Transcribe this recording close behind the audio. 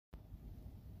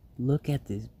Look at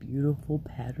these beautiful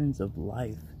patterns of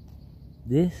life.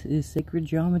 This is sacred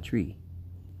geometry.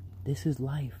 This is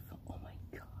life. Oh my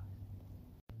God.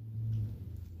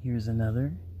 Here's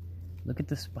another. Look at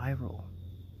the spiral.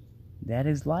 That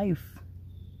is life.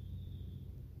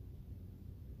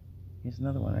 Here's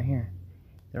another one right here.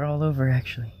 They're all over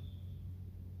actually.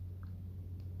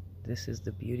 This is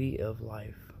the beauty of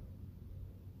life.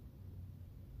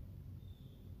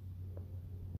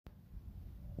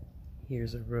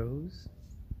 Here's a rose.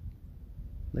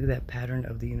 Look at that pattern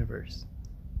of the universe.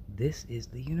 This is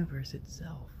the universe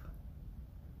itself.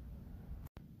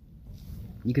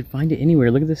 You could find it anywhere.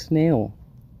 Look at this snail.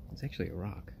 It's actually a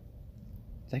rock.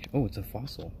 It's actually, oh, it's a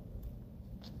fossil.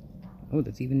 Oh,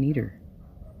 that's even neater.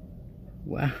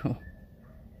 Wow.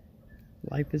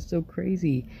 Life is so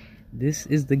crazy. This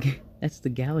is that's the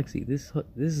galaxy. This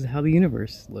is how the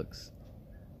universe looks.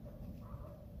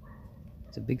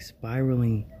 It's a big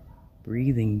spiraling,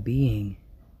 breathing being.